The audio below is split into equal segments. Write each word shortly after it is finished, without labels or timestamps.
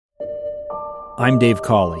I'm Dave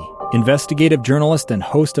Cawley, investigative journalist and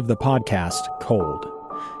host of the podcast Cold.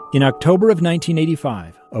 In October of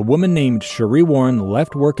 1985, a woman named Sheree Warren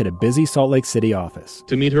left work at a busy Salt Lake City office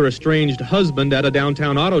to meet her estranged husband at a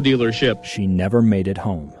downtown auto dealership. She never made it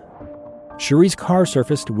home. Sheree's car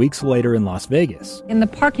surfaced weeks later in Las Vegas. In the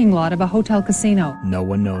parking lot of a hotel casino. No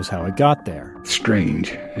one knows how it got there. Strange.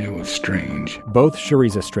 It was strange. Both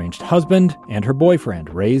Sheree's estranged husband and her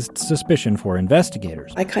boyfriend raised suspicion for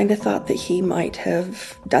investigators. I kind of thought that he might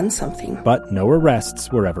have done something. But no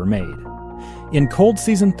arrests were ever made. In Cold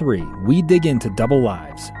Season 3, we dig into double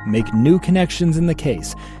lives, make new connections in the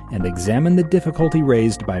case, and examine the difficulty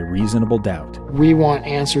raised by reasonable doubt. We want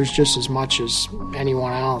answers just as much as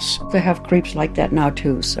anyone else. They have creeps like that now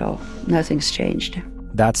too, so nothing's changed.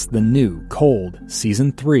 That's the new Cold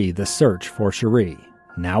Season 3, The Search for Sheree,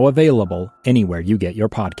 now available anywhere you get your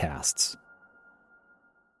podcasts.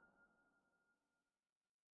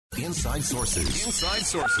 Inside Sources. Inside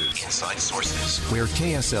Sources. Inside Sources. Where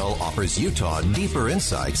KSL offers Utah deeper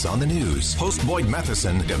insights on the news. Host Boyd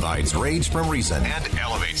Matheson divides rage from reason and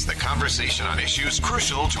elevates the conversation on issues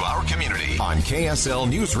crucial to our community. On KSL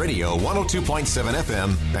News Radio 102.7 FM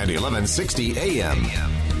and 1160 AM.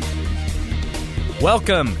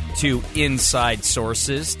 Welcome to Inside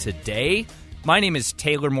Sources. Today, my name is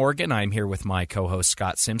Taylor Morgan. I'm here with my co-host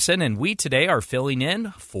Scott Simpson, and we today are filling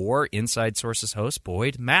in for Inside Sources host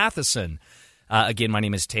Boyd Matheson. Again, my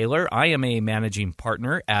name is Taylor. I am a managing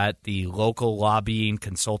partner at the local lobbying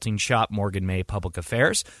consulting shop Morgan May Public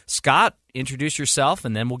Affairs. Scott, introduce yourself,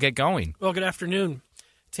 and then we'll get going. Well, good afternoon,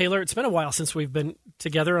 Taylor. It's been a while since we've been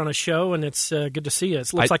together on a show, and it's good to see you.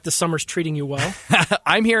 It looks like the summer's treating you well.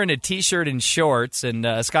 I'm here in a T-shirt and shorts, and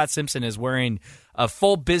Scott Simpson is wearing a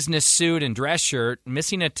full business suit and dress shirt,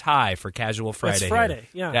 missing a tie for Casual Friday. It's Friday,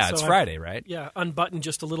 yeah. Yeah, so it's Friday, right? Yeah, unbuttoned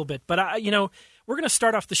just a little bit. But, we're going to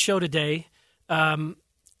start off the show today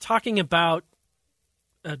talking about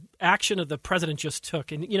action that the president just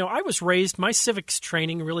took. And, I was raised, my civics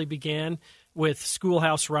training really began with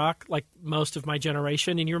Schoolhouse Rock, like most of my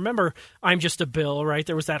generation. And you remember I'm Just a Bill, right?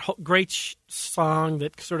 There was that great song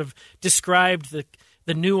that sort of described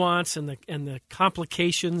the nuance and the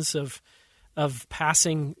complications of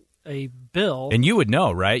passing a bill. And you would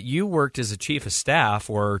know, right? You worked as a chief of staff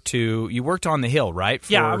you worked on the Hill, right?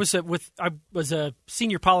 Yeah, I was a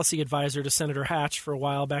senior policy advisor to Senator Hatch for a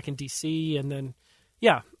while back in D.C. And then,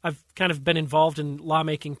 I've kind of been involved in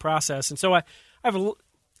lawmaking process. And so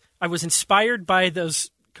I was inspired by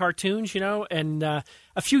those cartoons, and a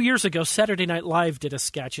few years ago, Saturday Night Live did a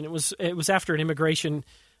sketch, and it was after an immigration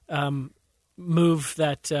move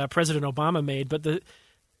that President Obama made, but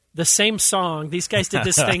the same song, these guys did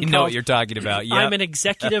this thing I know what you're talking about. Yep. I'm an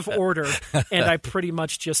executive order, and I pretty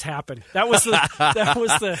much just happened. That was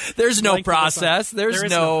the There's no process. There's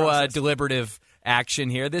no deliberative action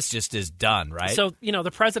here. This just is done, right? So,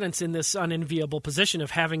 the president's in this unenviable position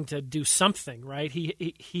of having to do something, right?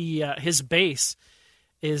 His base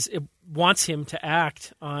wants him to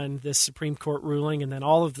act on this Supreme Court ruling, and then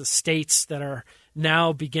all of the states that are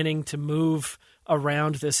now beginning to move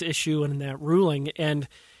around this issue and that ruling, and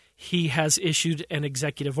he has issued an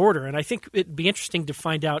executive order. And I think it'd be interesting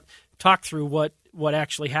to talk through what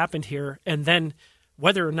actually happened here, and then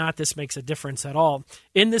whether or not this makes a difference at all.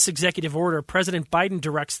 In this executive order, President Biden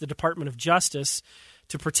directs the Department of Justice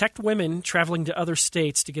to protect women traveling to other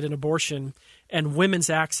states to get an abortion and women's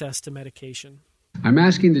access to medication. I'm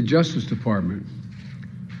asking the Justice Department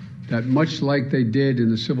that, much like they did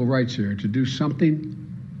in the civil rights era, to do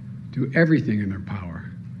everything in their power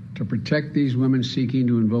to protect these women seeking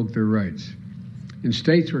to invoke their rights. In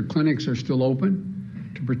states where clinics are still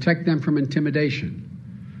open, to protect them from intimidation,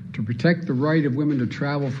 to protect the right of women to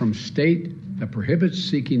travel from state that prohibits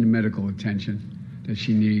seeking the medical attention that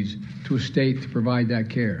she needs to a state to provide that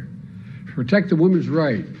care, to protect the woman's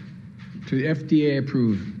right to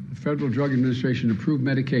FDA-approved, the Federal Drug Administration-approved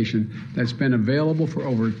medication that's been available for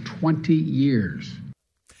over 20 years.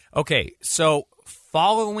 Okay, so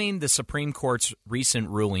following the Supreme Court's recent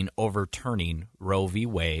ruling overturning Roe v.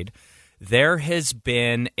 Wade, there has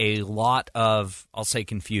been a lot of, I'll say,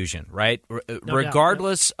 confusion, right?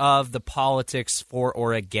 Regardless of the politics for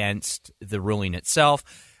or against the ruling itself,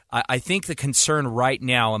 I think the concern right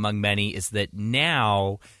now among many is that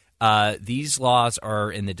now these laws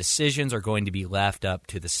and the decisions are going to be left up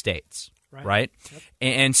to the states, right? Yep.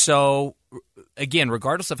 And so, again,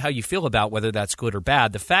 regardless of how you feel about whether that's good or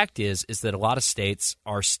bad, the fact is that a lot of states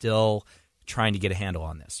are still trying to get a handle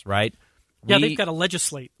on this, right? Yeah, they've got to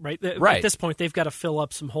legislate, right? At this point, they've got to fill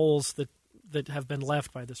up some holes that have been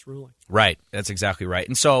left by this ruling. Right. That's exactly right.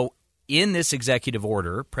 And so in this executive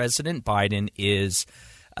order, President Biden is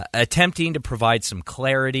attempting to provide some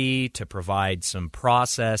clarity, to provide some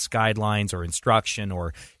process guidelines or instruction.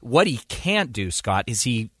 Or what he can't do, Scott, is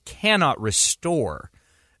he cannot restore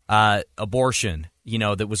abortion,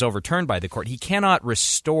 that was overturned by the court. He cannot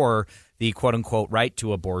restore the quote-unquote right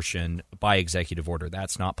to abortion by executive order.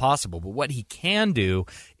 That's not possible. But what he can do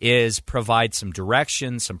is provide some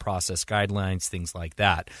direction, some process guidelines, things like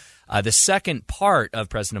that. The second part of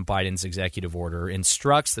President Biden's executive order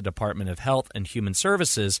instructs the Department of Health and Human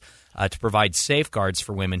Services to provide safeguards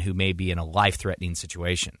for women who may be in a life-threatening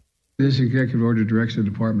situation. This executive order directs the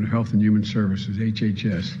Department of Health and Human Services,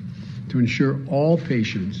 HHS, to ensure all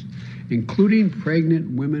patients, including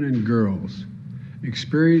pregnant women and girls,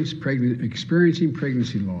 experiencing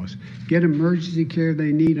pregnancy loss, get emergency care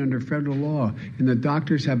they need under federal law, and the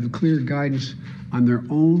doctors have clear guidance on their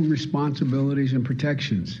own responsibilities and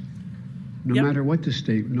protections, no matter what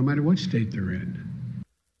state they're in.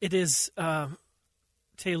 It is,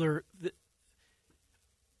 Taylor.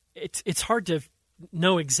 It's hard to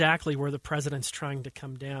know exactly where the president's trying to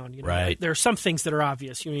come down. Right. There are some things that are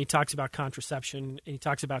obvious. He talks about contraception, and he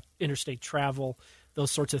talks about interstate travel,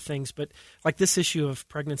 those sorts of things. But like this issue of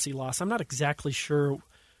pregnancy loss, I'm not exactly sure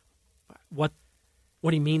what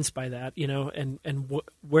he means by that, and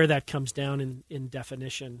where that comes down in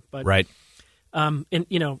definition. But right.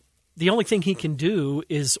 The only thing he can do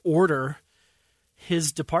is order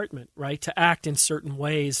his department, right, to act in certain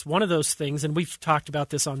ways. One of those things, and we've talked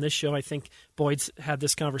about this on this show, I think Boyd's had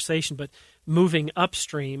this conversation, but moving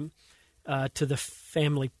upstream to the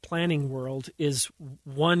family planning world is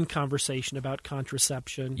one conversation about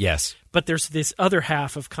contraception. Yes. But there's this other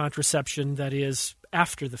half of contraception that is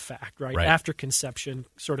after the fact, right? After conception,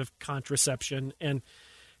 sort of contraception.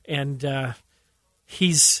 And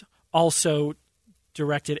he's also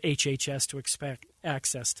directed HHS to expect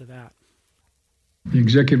access to that. The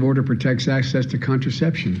executive order protects access to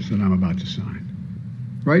contraceptions that I'm about to sign.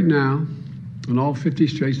 Right now, in all 50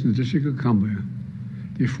 states in the District of Columbia,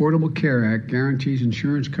 the Affordable Care Act guarantees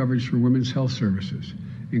insurance coverage for women's health services,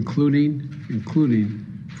 including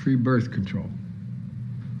free birth control.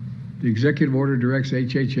 The executive order directs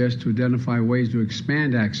HHS to identify ways to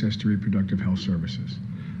expand access to reproductive health services,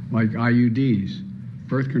 like IUDs,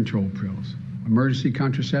 birth control pills, emergency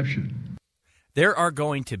contraception. There are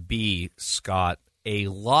going to be, Scott, a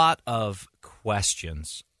lot of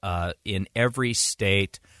questions in every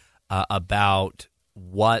state about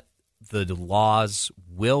what the laws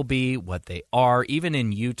will be, what they are. Even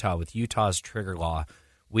in Utah, with Utah's trigger law,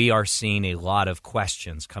 we are seeing a lot of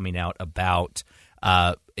questions coming out about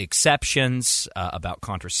exceptions, about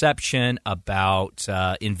contraception, about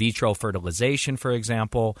in vitro fertilization, for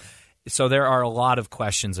example. So there are a lot of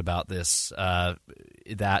questions about this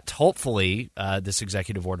that hopefully this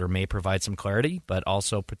executive order may provide some clarity, but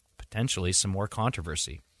also potentially some more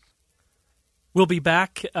controversy. We'll be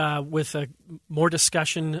back with more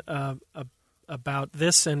discussion about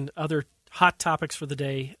this and other hot topics for the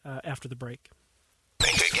day after the break.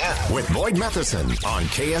 Think again with Boyd Matheson on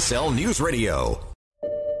KSL News Radio.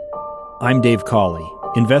 I'm Dave Cawley,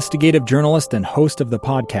 investigative journalist and host of the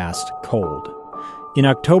podcast Cold. In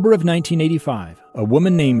October of 1985, a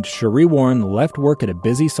woman named Cherie Warren left work at a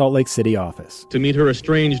busy Salt Lake City office to meet her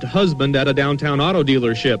estranged husband at a downtown auto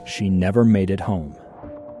dealership. She never made it home.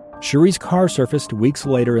 Cherie's car surfaced weeks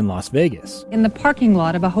later in Las Vegas. In the parking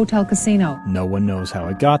lot of a hotel casino. No one knows how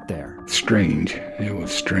it got there. Strange. It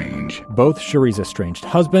was strange. Both Cherie's estranged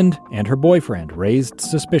husband and her boyfriend raised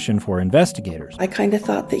suspicion for investigators. I kind of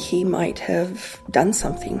thought that he might have done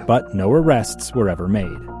something. But no arrests were ever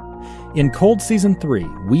made. In Cold Season 3,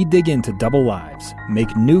 we dig into double lives,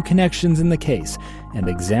 make new connections in the case, and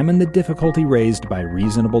examine the difficulty raised by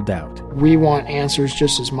reasonable doubt. We want answers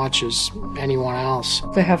just as much as anyone else.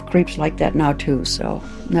 They have creeps like that now, too, so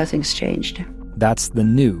nothing's changed. That's the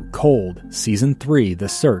new Cold Season 3, The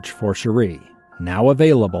Search for Cherie, now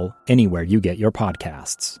available anywhere you get your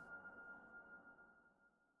podcasts.